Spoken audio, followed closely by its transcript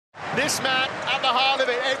this man at the heart of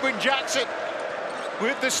it, Edwin Jackson,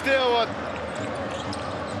 with the steal one.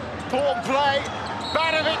 Important play,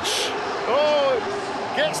 Barovic,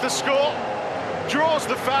 gets the score, draws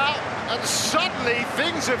the foul, and suddenly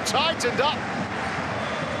things have tightened up.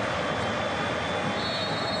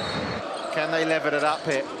 Can they level it up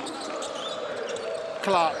here?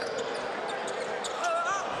 Clark.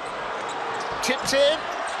 Tipped in,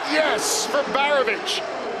 yes, from Barovic.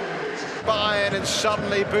 Bayern, and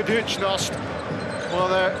suddenly Budućnost. Well,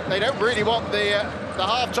 they don't really want the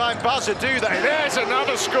half-time buzzer, do they? There's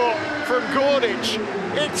another score from Gordic.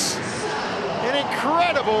 It's an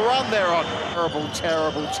incredible run they're on. Terrible,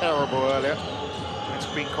 terrible, terrible earlier. It's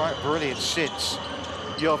been quite brilliant since.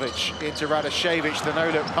 Jovic into Radoshevic, the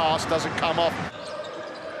no-look pass doesn't come off.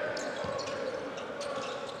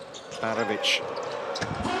 Barovic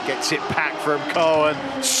gets it back from Cohen,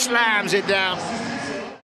 slams it down.